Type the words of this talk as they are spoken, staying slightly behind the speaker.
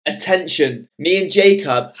Attention, me and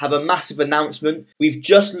Jacob have a massive announcement. We've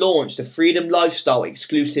just launched a Freedom Lifestyle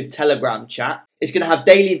exclusive Telegram chat. It's going to have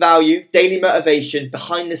daily value, daily motivation,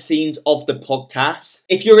 behind the scenes of the podcast.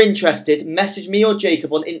 If you're interested, message me or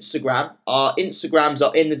Jacob on Instagram. Our Instagrams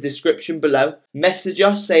are in the description below. Message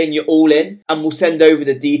us saying you're all in and we'll send over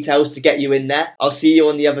the details to get you in there. I'll see you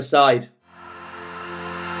on the other side.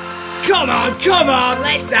 Come on,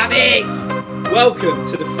 let's have it! Welcome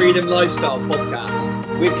to the Freedom Lifestyle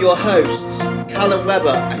podcast with your hosts, Callum Webber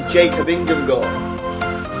and Jacob Ingramgore.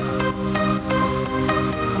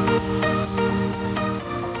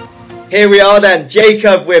 Here we are then,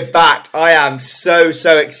 Jacob, we're back. I am so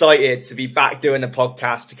excited to be back doing the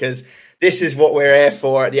podcast because this is what we're here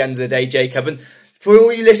for at the end of the day, Jacob. And for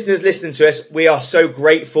all you listeners listening to us, we are so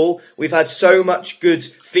grateful. We've had so much good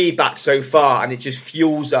feedback so far and it just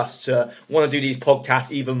fuels us to want to do these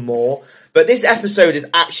podcasts even more. But this episode is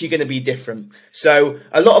actually going to be different. So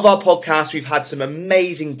a lot of our podcasts, we've had some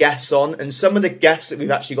amazing guests on, and some of the guests that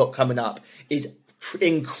we've actually got coming up is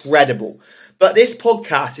incredible. But this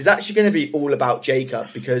podcast is actually going to be all about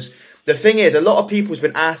Jacob, because the thing is, a lot of people's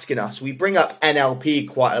been asking us, we bring up NLP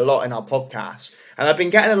quite a lot in our podcast, and I've been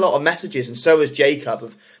getting a lot of messages, and so has Jacob,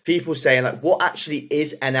 of people saying, like, what actually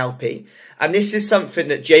is NLP? And this is something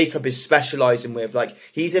that Jacob is specialising with. Like,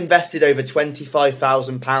 he's invested over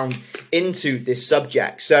 £25,000 into this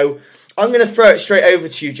subject. So I'm going to throw it straight over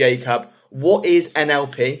to you, Jacob. What is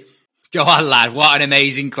NLP? Go on, lad. What an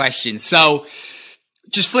amazing question. So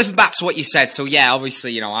just flipping back to what you said. So yeah,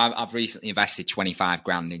 obviously, I've recently invested 25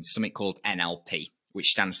 grand into something called NLP, which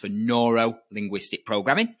stands for Neuro-Linguistic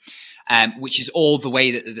Programming, which is all the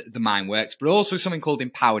way that the mind works, but also something called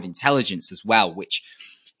empowered intelligence as well, which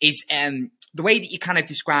is the way that you kind of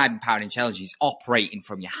describe empowered intelligence is operating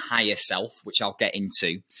from your higher self, which I'll get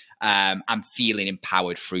into, and feeling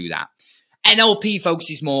empowered through that. NLP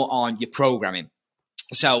focuses more on your programming.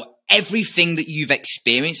 So everything that you've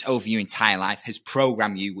experienced over your entire life has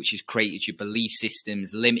programmed you, which has created your belief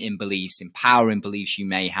systems, limiting beliefs, empowering beliefs you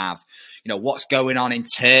may have, what's going on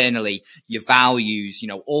internally, your values,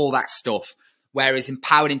 all that stuff. Whereas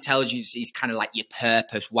empowered intelligence is kind of like your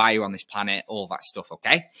purpose, why you're on this planet, all that stuff.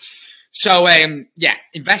 Okay. So,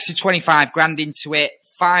 invested 25 grand into it.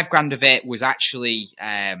 5 grand of it was actually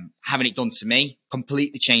having it done to me.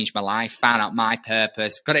 Completely changed my life. Found out my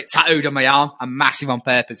purpose. Got it tattooed on my arm. I'm massive on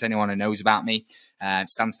purpose. Anyone who knows about me.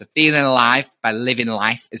 Stands for feeling alive by living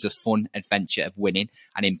life as a fun adventure of winning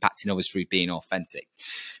and impacting others through being authentic.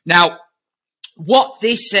 Now, what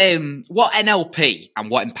NLP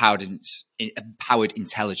and what empowered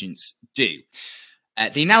intelligence do.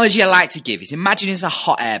 The analogy I like to give is, imagine it's a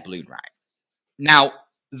hot air balloon, right? Now,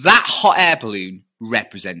 that hot air balloon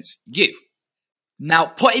represents you. Now,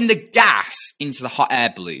 putting the gas into the hot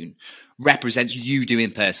air balloon represents you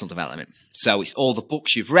doing personal development. So it's all the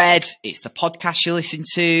books you've read, it's the podcasts you listen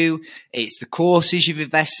to, it's the courses you've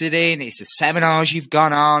invested in, it's the seminars you've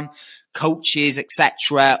gone on, coaches,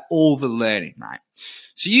 etc., all the learning, right?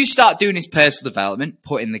 So you start doing this personal development,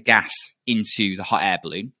 putting the gas into the hot air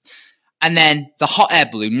balloon, and then the hot air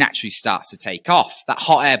balloon naturally starts to take off. That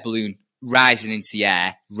hot air balloon rising into the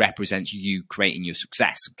air represents you creating your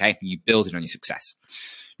success, okay? You building on your success.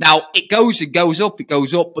 Now, it goes up,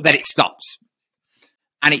 but then it stops.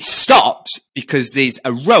 And it stops because there's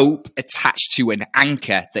a rope attached to an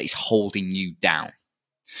anchor that is holding you down.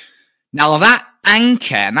 Now, that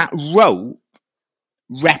anchor and that rope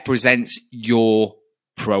represents your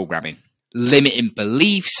programming, limiting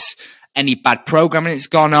beliefs, any bad programming that's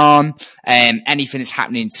gone on, anything that's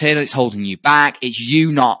happening internally that's holding you back. It's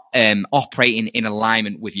you not operating in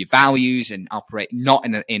alignment with your values and operate not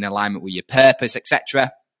in alignment with your purpose,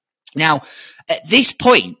 etc. Now, at this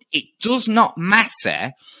point, it does not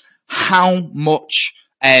matter how much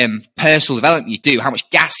personal development you do, how much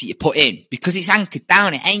gas you put in, because it's anchored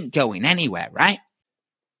down. It ain't going anywhere, right?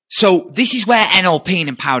 So this is where NLP and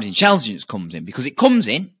empowered intelligence comes in, because it comes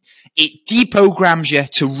in, it deprograms you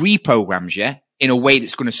to reprograms you in a way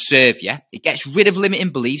that's going to serve you. It gets rid of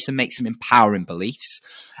limiting beliefs and makes them empowering beliefs,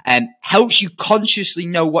 and helps you consciously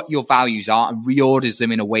know what your values are and reorders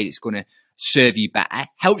them in a way that's going to serve you better.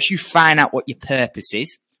 Helps you find out what your purpose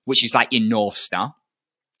is, which is like your North Star.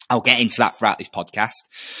 I'll get into that throughout this podcast.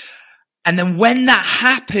 And then when that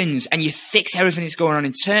happens and you fix everything that's going on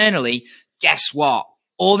internally, guess what?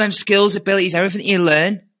 All them skills, abilities, everything you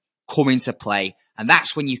learn come into play. And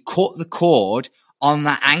that's when you cut the cord on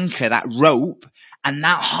that anchor, that rope, and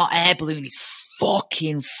that hot air balloon is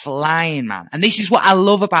fucking flying, man. And this is what I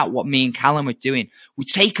love about what me and Callum are doing. We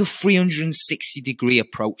take a 360-degree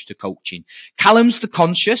approach to coaching. Callum's the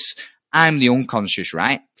conscious, I'm the unconscious,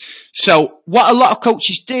 right? So what a lot of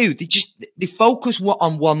coaches do, they focus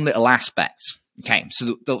on one little aspect. Okay.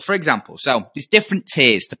 So for example, so there's different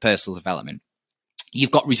tiers to personal development.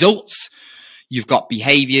 You've got results, you've got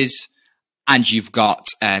behaviors, and you've got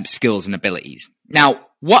skills and abilities. Now,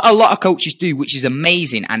 what a lot of coaches do, which is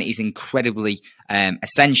amazing and it is incredibly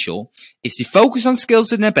essential, is to focus on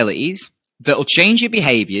skills and abilities that will change your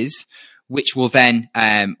behaviors, which will then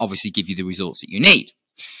obviously give you the results that you need.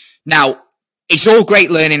 Now, it's all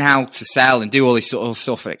great learning how to sell and do all this sort of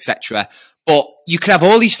stuff, etc. But you could have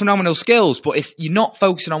all these phenomenal skills, but if you're not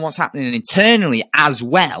focusing on what's happening internally as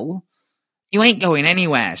well, you ain't going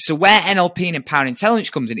anywhere. So where NLP and empowered intelligence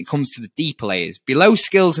comes in, it comes to the deeper layers. Below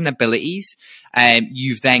skills and abilities,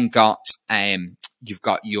 you've then got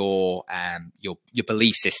your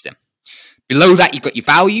belief system. Below that, you've got your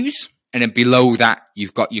values. And then below that,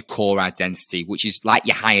 you've got your core identity, which is like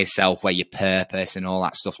your higher self, where your purpose and all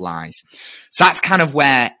that stuff lies. So that's kind of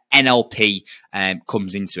where NLP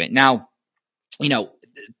comes into it. Now,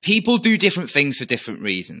 people do different things for different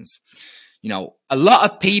reasons. A lot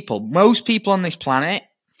of people, most people on this planet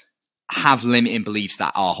have limiting beliefs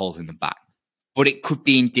that are holding them back, but it could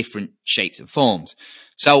be in different shapes and forms.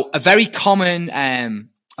 So a very common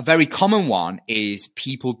one is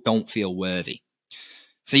people don't feel worthy.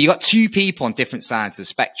 So you got two people on different sides of the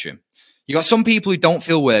spectrum. You got some people who don't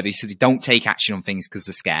feel worthy, so they don't take action on things because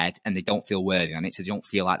they're scared, and they don't feel worthy on it, so they don't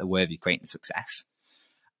feel like they're worthy of creating success.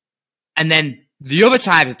 And then the other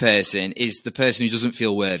type of person is the person who doesn't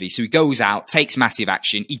feel worthy. So he goes out, takes massive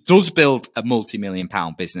action. He does build a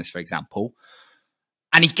multi-million-pound business, for example.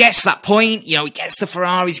 And he gets to that point, he gets the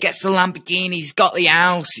Ferraris, gets the Lamborghini, he's got the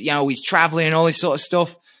house, he's traveling and all this sort of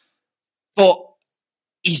stuff. But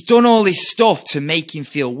he's done all this stuff to make him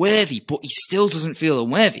feel worthy, but he still doesn't feel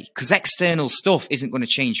unworthy because external stuff isn't going to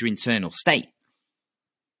change your internal state.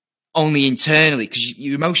 Only internally, because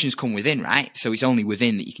your emotions come within, right? So it's only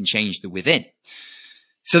within that you can change the within.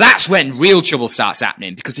 So that's when real trouble starts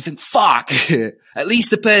happening, because they think, fuck, at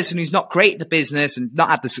least the person who's not created the business and not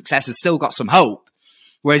had the success has still got some hope.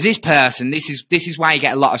 Whereas this person, this is why you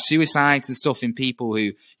get a lot of suicides and stuff in people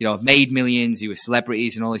who, have made millions, who are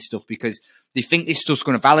celebrities and all this stuff, because they think this stuff's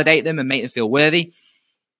going to validate them and make them feel worthy,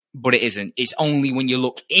 but it isn't. It's only when you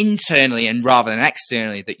look internally and rather than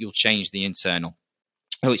externally that you'll change the internal.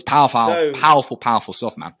 So it's powerful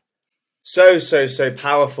stuff, man. So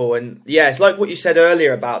powerful. And yeah, it's like what you said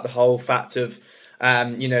earlier about the whole fact of,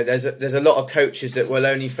 there's a lot of coaches that will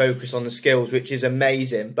only focus on the skills, which is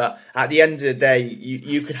amazing. But at the end of the day,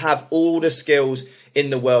 you could have all the skills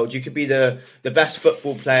in the world. You could be the best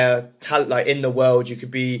football player in the world. You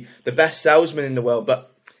could be the best salesman in the world,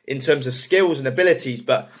 but in terms of skills and abilities.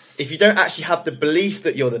 But if you don't actually have the belief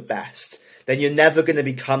that you're the best, then you're never going to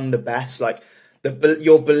become the best.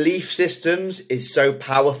 Your belief systems is so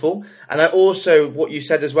powerful. And I also, what you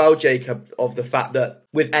said as well, Jacob, of the fact that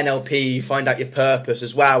with NLP, you find out your purpose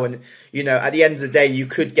as well. And, at the end of the day, you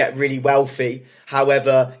could get really wealthy.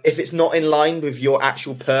 However, if it's not in line with your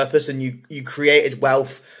actual purpose and you created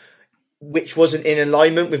wealth which wasn't in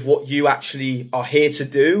alignment with what you actually are here to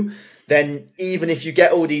do, then even if you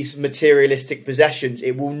get all these materialistic possessions,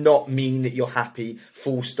 it will not mean that you're happy,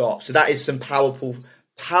 full stop. So that is some powerful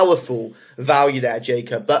value there,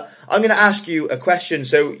 Jacob. But I'm going to ask you a question.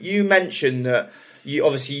 So you mentioned that you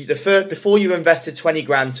obviously before you invested 20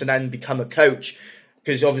 grand to then become a coach,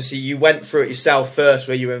 because obviously you went through it yourself first,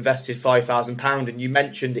 where you invested £5,000, and you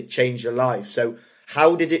mentioned it changed your life. So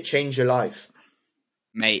how did it change your life?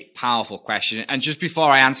 Mate, powerful question. And just before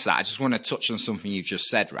I answer that, I just want to touch on something you've just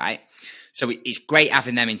said, right? So it's great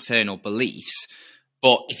having them internal beliefs,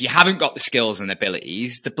 but if you haven't got the skills and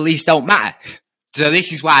abilities, the beliefs don't matter. So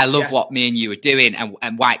this is why I love what me and you are doing,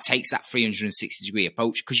 and why it takes that 360-degree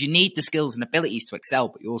approach, because you need the skills and abilities to excel,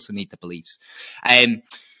 but you also need the beliefs.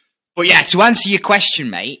 But yeah, to answer your question,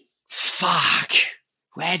 mate,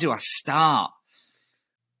 where do I start?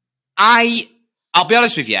 I'll be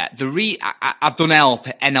honest with you. I've done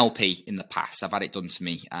NLP in the past. I've had it done to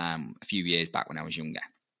me a few years back when I was younger,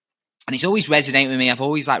 and it's always resonated with me. I've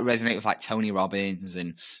always resonated with Tony Robbins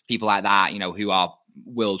and people like that, who are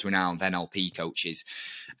world-renowned NLP coaches.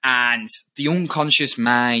 And the unconscious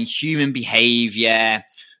mind, human behavior,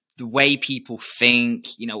 the way people think,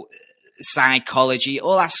 psychology,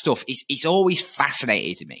 all that stuff, it's always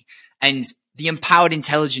fascinated me. And the empowered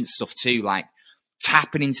intelligence stuff too, like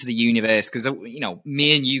tapping into the universe, because,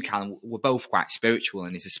 me and you, Callum, we're both quite spiritual,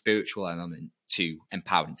 and there's a spiritual element to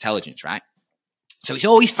empowered intelligence, right? So it's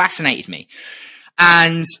always fascinated me.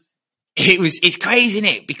 And it's crazy, isn't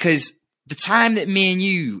it? Because the time that me and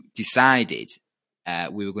you decided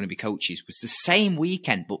we were going to be coaches was the same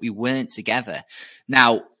weekend, but we weren't together.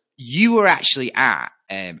 Now, you were actually at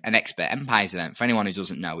an Expert Empires event. For anyone who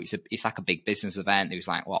doesn't know, it's like a big business event. There was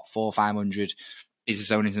like, 400 or 500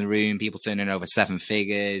 business owners in the room, people turning over 7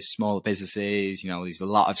 figures, smaller businesses. There's a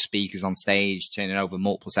lot of speakers on stage turning over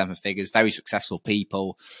multiple 7 figures, very successful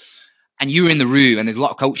people. And you were in the room, and there's a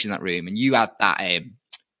lot of coaching in that room. And you had that,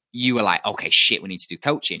 you were like, okay, shit, we need to do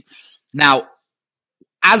coaching. Now,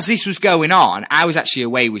 as this was going on, I was actually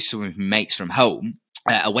away with some of my mates from home,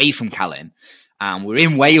 away from Callum. We were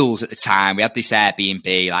in Wales at the time. We had this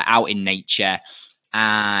Airbnb, like out in nature.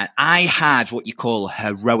 And I had what you call a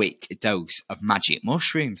heroic dose of magic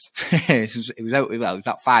mushrooms. it was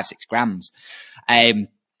about 5-6 grams. And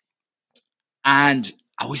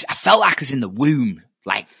I felt like I was in the womb,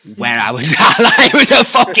 like where I was at. Like, it was a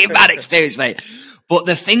fucking bad experience, mate. But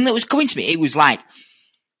the thing that was coming to me,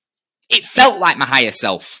 it felt like my higher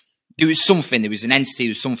self. There was something, there was an entity,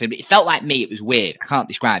 there was something, but it felt like me. It was weird. I can't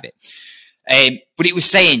describe it. But it was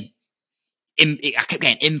saying, I kept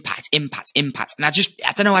getting impact. And I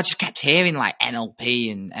don't know, I just kept hearing like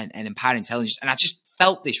NLP and empowered intelligence. And I just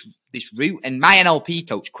felt this root. And my NLP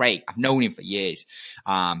coach, Craig, I've known him for years.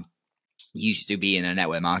 Used to be in a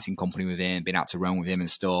network marketing company with him, been out to Rome with him and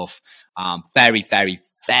stuff. Very, very,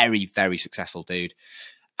 very, very successful dude.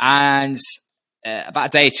 And about a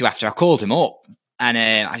day or two after, I called him up and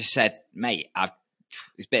I just said, mate,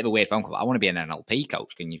 it's a bit of a weird phone call. I want to be an NLP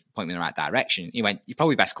coach. Can you point me in the right direction? He went, you're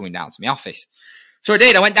probably best coming down to my office. So I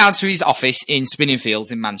did. I went down to his office in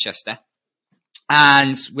Spinningfields in Manchester.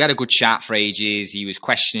 And we had a good chat for ages. He was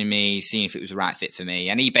questioning me, seeing if it was the right fit for me.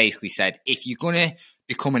 And he basically said, if you're going to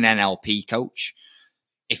become an NLP coach,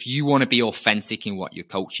 if you want to be authentic in what you're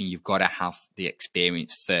coaching, you've got to have the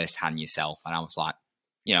experience firsthand yourself. And I was like,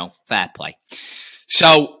 fair play.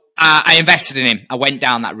 So I invested in him. I went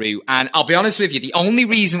down that route. And I'll be honest with you, the only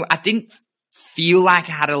reason I didn't feel like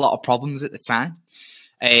I had a lot of problems at the time,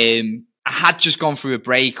 I had just gone through a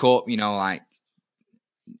breakup, like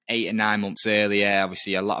 8 or 9 months earlier.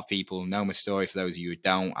 Obviously, a lot of people know my story. For those of you who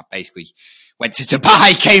don't, I basically went to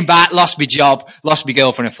Dubai, came back, lost my job, lost my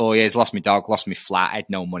girlfriend in 4 years, lost my dog, lost my flat. I had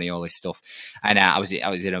no money, all this stuff. And I was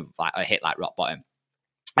in I hit like rock bottom.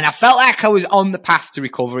 And I felt like I was on the path to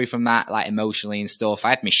recovery from that, like emotionally and stuff.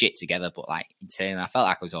 I had my shit together, but like internally, I felt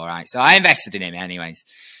like I was all right. So I invested in him anyways.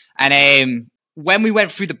 And when we went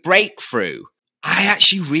through the breakthrough, I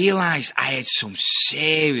actually realized I had some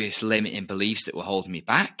serious limiting beliefs that were holding me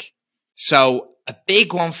back. So a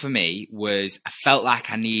big one for me was I felt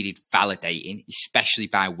like I needed validating, especially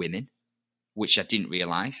by women, which I didn't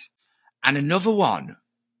realize. And another one,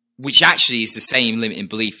 which actually is the same limiting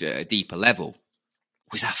belief at a deeper level,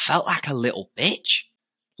 was I felt like a little bitch.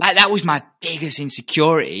 Like that was my biggest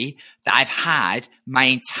insecurity that I've had my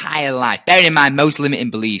entire life. Bearing in mind, most limiting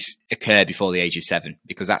beliefs occur before the age of 7,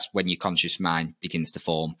 because that's when your conscious mind begins to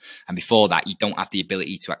form. And before that, you don't have the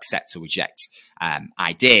ability to accept or reject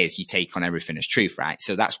ideas. You take on everything as truth, right?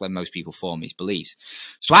 So that's when most people form these beliefs.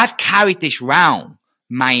 So I've carried this round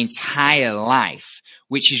my entire life,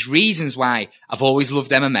 which is reasons why I've always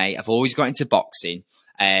loved MMA. I've always got into boxing.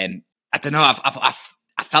 I don't know.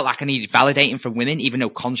 I felt like I needed validating from women, even though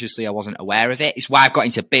consciously I wasn't aware of it. It's why I got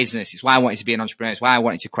into business. It's why I wanted to be an entrepreneur. It's why I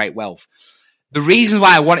wanted to create wealth. The reason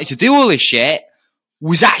why I wanted to do all this shit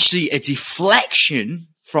was actually a deflection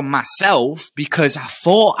from myself, because I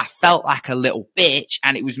thought I felt like a little bitch,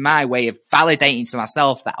 and it was my way of validating to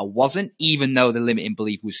myself that I wasn't, even though the limiting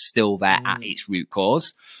belief was still there at its root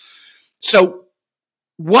cause. So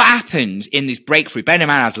what happened in this breakthrough? Bear in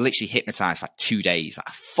mind, I was literally hypnotized for like 2 days. I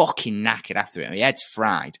was fucking knackered after it. My head's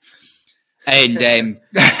fried. And, and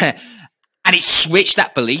it switched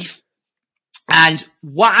that belief. And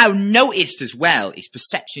what I noticed as well is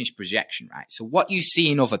perception is projection, right? So what you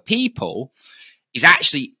see in other people is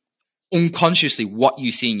actually unconsciously what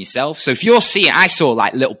you see in yourself. So if you're seeing, I saw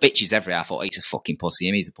like little bitches everywhere. I thought, he's a fucking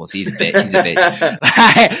pussy. He's a pussy. He's a bitch. He's a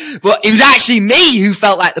bitch. But it was actually me who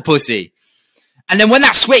felt like the pussy. And then when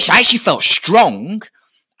that switched, I actually felt strong.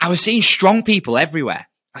 I was seeing strong people everywhere.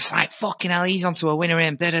 I was like, fucking hell, he's onto a winner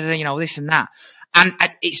him, this and that. And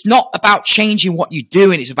it's not about changing what you're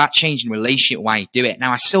doing. It's about changing relationship why you do it.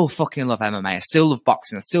 Now, I still fucking love MMA. I still love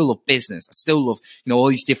boxing. I still love business. I still love, all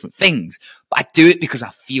these different things. But I do it because I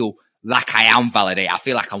feel like I am validated. I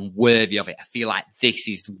feel like I'm worthy of it. I feel like this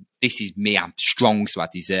is me. I'm strong, so I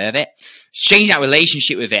deserve it. It's changing that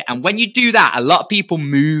relationship with it. And when you do that, a lot of people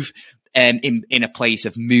move in a place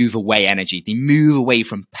of move away energy. They move away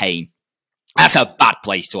from pain. That's a bad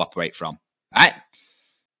place to operate from, right?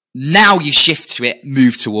 Now you shift to it,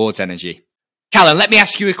 move towards energy. Callum, let me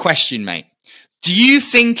ask you a question, mate. Do you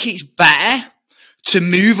think it's better to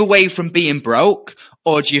move away from being broke,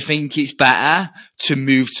 or do you think it's better to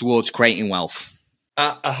move towards creating wealth?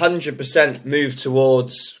 100% move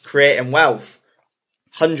towards creating wealth.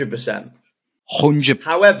 100%. 100%.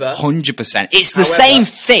 However, 100%. It's the same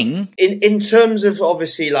thing. In terms of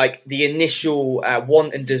obviously like the initial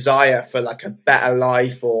want and desire for like a better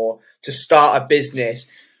life or to start a business,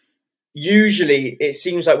 usually it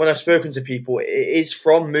seems like when I've spoken to people, it is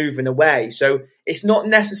from moving away. So it's not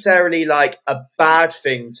necessarily like a bad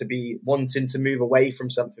thing to be wanting to move away from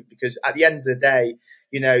something, because at the end of the day,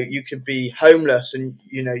 you know, you could be homeless and,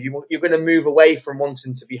 you know, you're going to move away from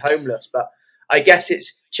wanting to be homeless. But I guess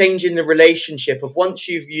it's changing the relationship of once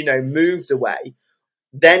you've, you know, moved away,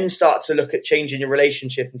 then start to look at changing your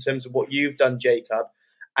relationship in terms of what you've done, Jacob,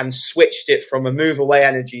 and switched it from a move away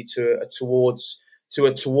energy to a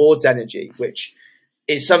towards energy, which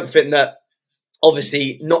is something that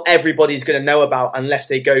obviously not everybody's going to know about unless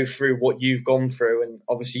they go through what you've gone through. And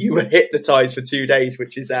obviously you were hypnotized for 2 days,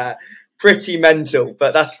 which is pretty mental,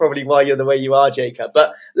 but that's probably why you're the way you are, Jacob.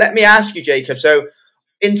 But let me ask you, Jacob, so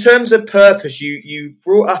in terms of purpose, you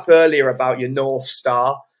brought up earlier about your North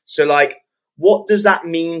Star. So like, what does that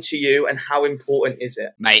mean to you and how important is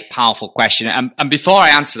it? Mate, powerful question. And before I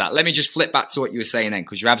answer that, let me just flip back to what you were saying then,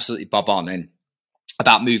 because you're absolutely bob on in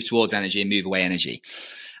about move towards energy and move away energy.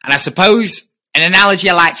 And I suppose an analogy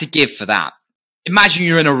I like to give for that, imagine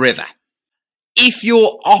you're in a river. If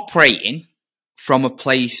you're operating from a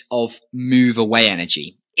place of move away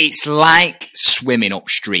energy, it's like swimming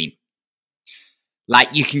upstream.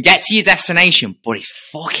 Like you can get to your destination, but it's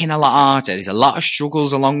fucking a lot harder. There's a lot of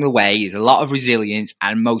struggles along the way. There's a lot of resilience,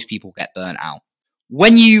 and most people get burnt out.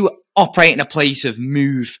 When you operate in a place of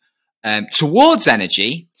move towards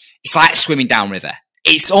energy, it's like swimming downriver.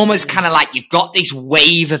 It's almost kind of like you've got this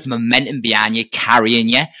wave of momentum behind you, carrying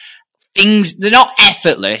you. Things, they're not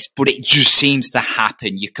effortless, but it just seems to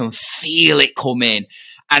happen. You can feel it come in.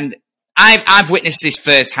 And I've witnessed this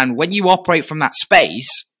firsthand. When you operate from that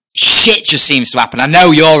space, shit just seems to happen. I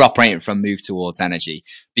know you're operating from move towards energy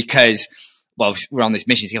because, well, we're on this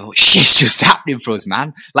mission together. But shit's just happening for us,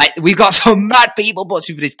 man. Like, we've got some mad people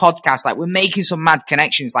butting for this podcast. Like, we're making some mad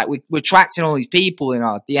connections. Like, we're attracting all these people in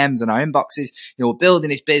our DMs and our inboxes. You know, we're building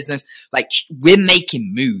this business. Like, we're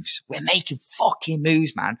making moves. We're making fucking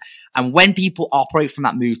moves, man. And when people operate from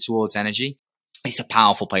that move towards energy, it's a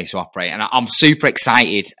powerful place to operate. And I'm super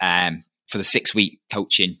excited, for the 6-week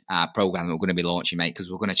coaching program that we're going to be launching, mate, because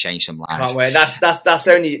we're going to change some lives. Can't wait. That's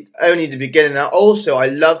only the beginning. And also, I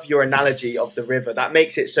love your analogy of the river. That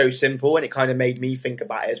makes it so simple, and it kind of made me think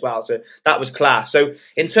about it as well. So that was class. So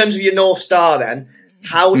in terms of your North Star, then,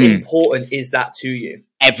 how important is that to you?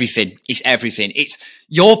 Everything. It's everything. It's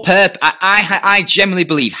your purpose. I generally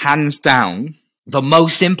believe, hands down, the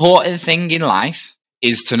most important thing in life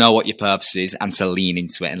is to know what your purpose is and to lean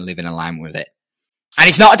into it and live in alignment with it. And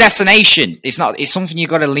it's not a destination. It's something you've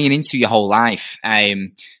got to lean into your whole life.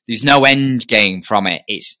 There's no end game from it.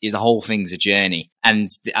 It's the whole thing's a journey. And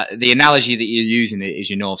the analogy that you're using is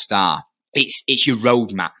your North Star. It's your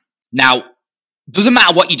roadmap. Now, doesn't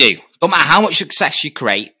matter what you do. Don't matter how much success you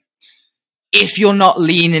create. If you're not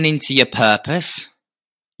leaning into your purpose,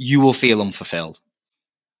 you will feel unfulfilled.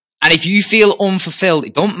 And if you feel unfulfilled,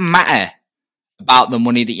 it don't matter about the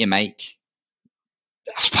money that you make.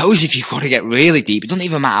 I suppose if you've got to get really deep, it doesn't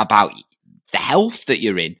even matter about the health that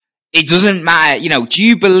you're in. It doesn't matter, you know, do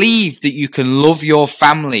you believe that you can love your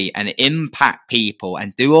family and impact people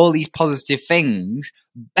and do all these positive things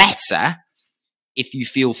better if you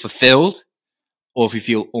feel fulfilled or if you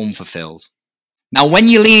feel unfulfilled? Now, when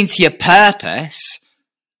you lean into your purpose,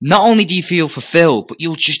 not only do you feel fulfilled, but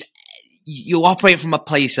you'll operate from a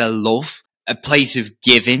place of love, a place of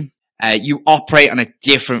giving. You operate on a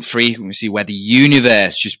different frequency where the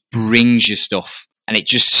universe just brings you stuff and it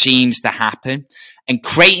just seems to happen. And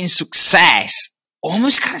creating success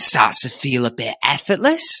almost kind of starts to feel a bit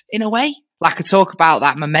effortless in a way. Like I talk about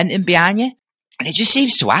that momentum behind you, and it just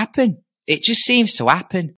seems to happen. It just seems to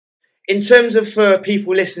happen. In terms of for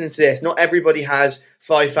people listening to this, not everybody has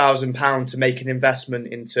 £5,000 to make an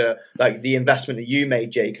investment into like the investment that you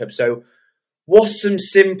made, Jacob. So what's some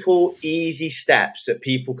simple, easy steps that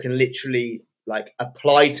people can literally like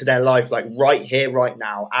apply to their life, like right here, right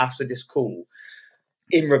now, after this call,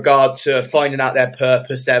 in regard to finding out their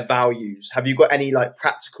purpose, their values? Have you got any like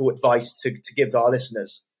practical advice to give our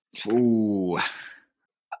listeners? Ooh,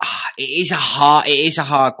 it is a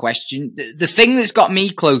hard question. The thing that's got me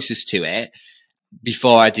closest to it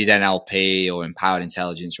before I did NLP or empowered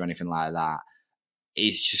intelligence or anything like that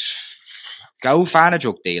is just go find a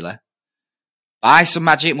drug dealer. Buy some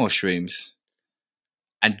magic mushrooms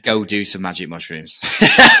and go do some magic mushrooms.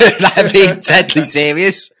 I'm being deadly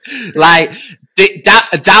serious. Like,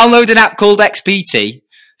 download an app called XPT,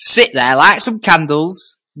 sit there, light some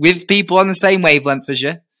candles with people on the same wavelength as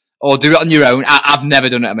you, or do it on your own. I've never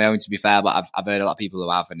done it on my own, to be fair, but I've heard a lot of people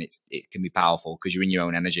who have, and it can be powerful because you're in your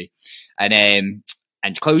own energy.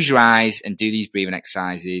 And close your eyes and do these breathing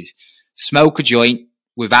exercises. Smoke a joint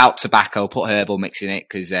without tobacco. Put herbal mix in it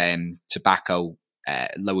because tobacco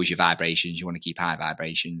lowers your vibrations. You want to keep high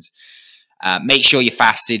vibrations. Make sure you're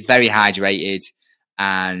fasted, very hydrated,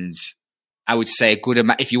 and I would say a good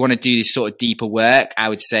amount. If you want to do this sort of deeper work, I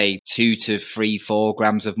would say 2 to 3, 4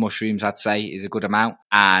 grams of mushrooms, I'd say, is a good amount.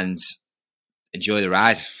 And enjoy the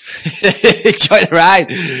ride. Enjoy the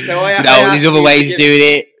ride. So there's other ways of doing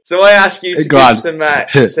it. So I ask you to give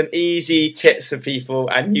some easy tips for people,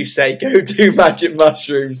 and you say go do magic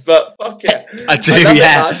mushrooms. But fuck it, I do.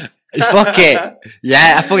 Yeah, fuck it.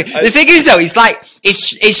 Yeah, I fuck it. The thing is, though, it's like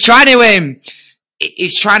it's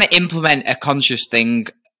trying to implement a conscious thing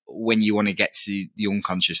when you want to get to the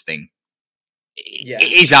unconscious thing. Yeah.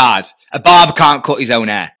 It is hard. A barber can't cut his own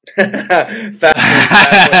hair. Fair point.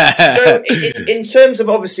 So in terms of,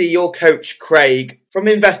 obviously, your coach, Craig, from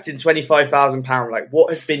investing £25,000, like, what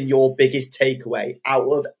has been your biggest takeaway out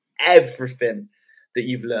of everything that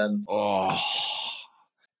you've learned? Oh,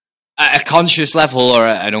 at a conscious level or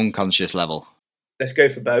at an unconscious level? Let's go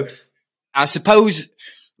for both. I suppose,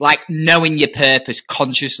 like, knowing your purpose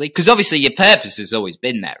consciously, because obviously your purpose has always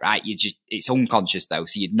been there, right? It's unconscious though,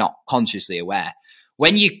 so you're not consciously aware.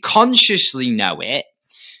 When you consciously know it,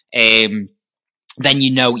 then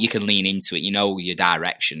you know you can lean into it. You know your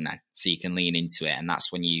direction then, so you can lean into it, and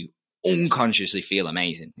that's when you unconsciously feel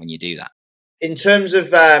amazing when you do that. In terms of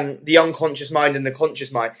the unconscious mind and the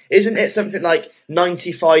conscious mind, isn't it something like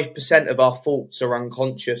 95% of our thoughts are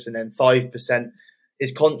unconscious and then 5%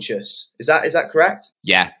 is conscious? Is that correct?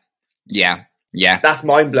 Yeah. That's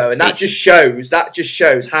mind blowing. That just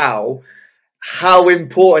shows how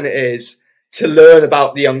important it is to learn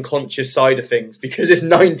about the unconscious side of things, because it's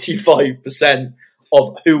 95%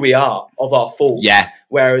 of who we are, of our thoughts. Yeah.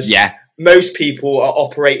 Whereas most people are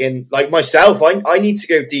operating, like myself, I need to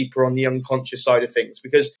go deeper on the unconscious side of things,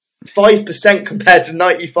 because 5% compared to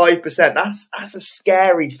 95%, that's a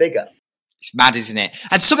scary figure. It's mad, isn't it?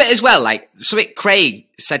 And something as well, like something Craig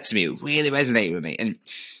said to me, really resonated with me. And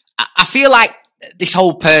I feel like this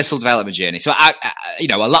whole personal development journey. So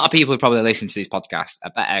a lot of people who probably listen to this podcast, I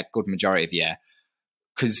bet a good majority of you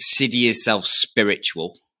consider yourself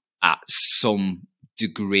spiritual at some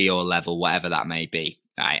degree or level, whatever that may be.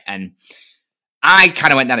 Right. And I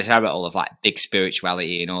kind of went down this rabbit hole of like big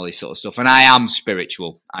spirituality and all this sort of stuff. And I am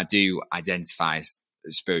spiritual. I do identify as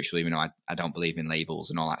spiritual, even though I don't believe in labels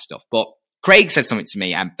and all that stuff. But Craig said something to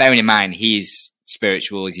me, and bearing in mind he's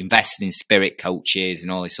spiritual, he's invested in spirit coaches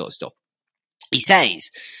and all this sort of stuff. He says,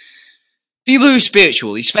 people who are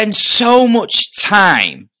spiritual, they spend so much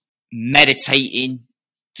time meditating,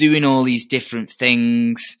 doing all these different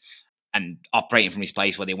things, and operating from this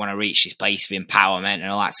place where they want to reach this place of empowerment and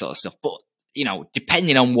all that sort of stuff. But,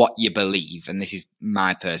 depending on what you believe, and this is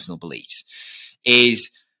my personal beliefs, is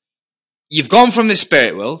you've gone from the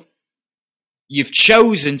spirit world, you've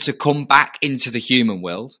chosen to come back into the human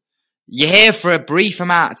world, you're here for a brief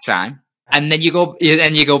amount of time, and then you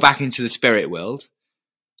go back into the spirit world.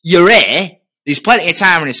 You're here. There's plenty of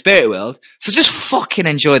time in the spirit world. So just fucking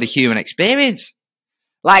enjoy the human experience.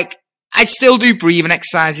 Like, I still do breathing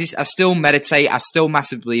exercises. I still meditate. I still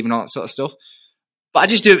massively believe in all that sort of stuff. But I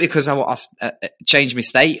just do it because I want to change my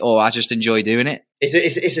state, or I just enjoy doing it.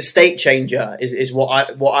 It's a state changer is what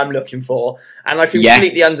I'm looking for. And I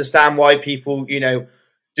completely understand why people,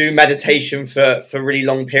 do meditation for really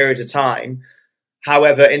long periods of time.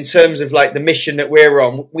 However, in terms of like the mission that we're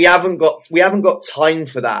on, we haven't got time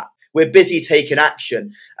for that. We're busy taking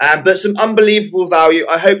action, but some unbelievable value.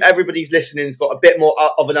 I hope everybody's listening has got a bit more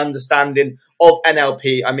of an understanding of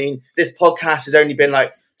NLP. I mean, this podcast has only been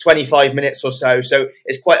like 25 minutes or so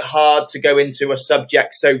it's quite hard to go into a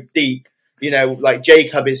subject so deep. Like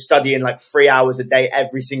Jacob is studying like 3 hours a day,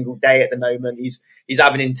 every single day at the moment. He's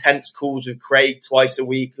having intense calls with Craig twice a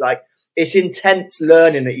week. Like, it's intense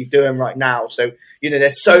learning that he's doing right now. So,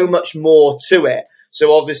 there's so much more to it.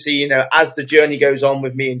 So obviously, as the journey goes on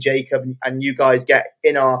with me and Jacob and you guys get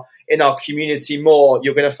in our community more,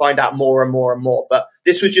 you're going to find out more and more and more. But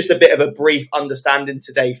this was just a bit of a brief understanding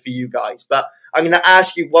today for you guys. But I'm going to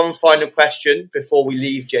ask you one final question before we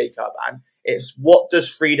leave, Jacob. And it's, what does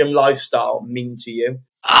freedom lifestyle mean to you?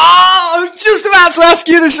 Oh, I was just about to ask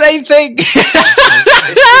you the same thing. This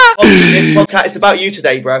podcast is about you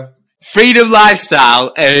today, bro. Freedom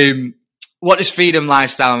lifestyle. what does freedom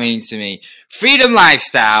lifestyle mean to me? Freedom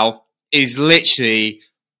lifestyle is literally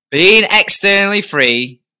being externally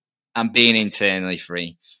free and being internally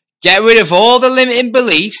free. Get rid of all the limiting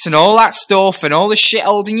beliefs and all that stuff and all the shit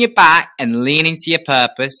holding you back and lean into your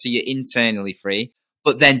purpose so you're internally free.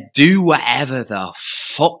 But then do whatever the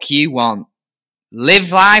fuck you want.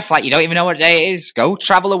 Live life like you don't even know what day it is. Go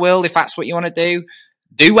travel the world if that's what you want to do.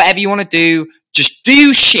 Do whatever you want to do. Just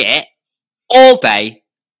do shit all day,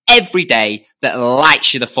 every day that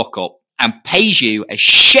lights you the fuck up and pays you a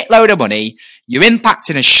shitload of money. You're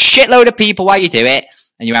impacting a shitload of people while you do it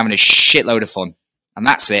and you're having a shitload of fun. And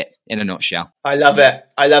that's it in a nutshell. I love it.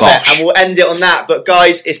 I love it. And we'll end it on that. But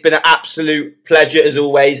guys, it's been an absolute pleasure as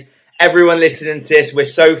always. Everyone listening to this, we're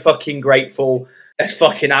so fucking grateful. Let's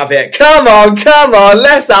fucking have it. Come on,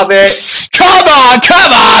 let's have it. Come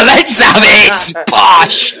on, let's have it.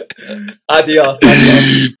 Bosh. Adios.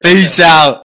 Peace out.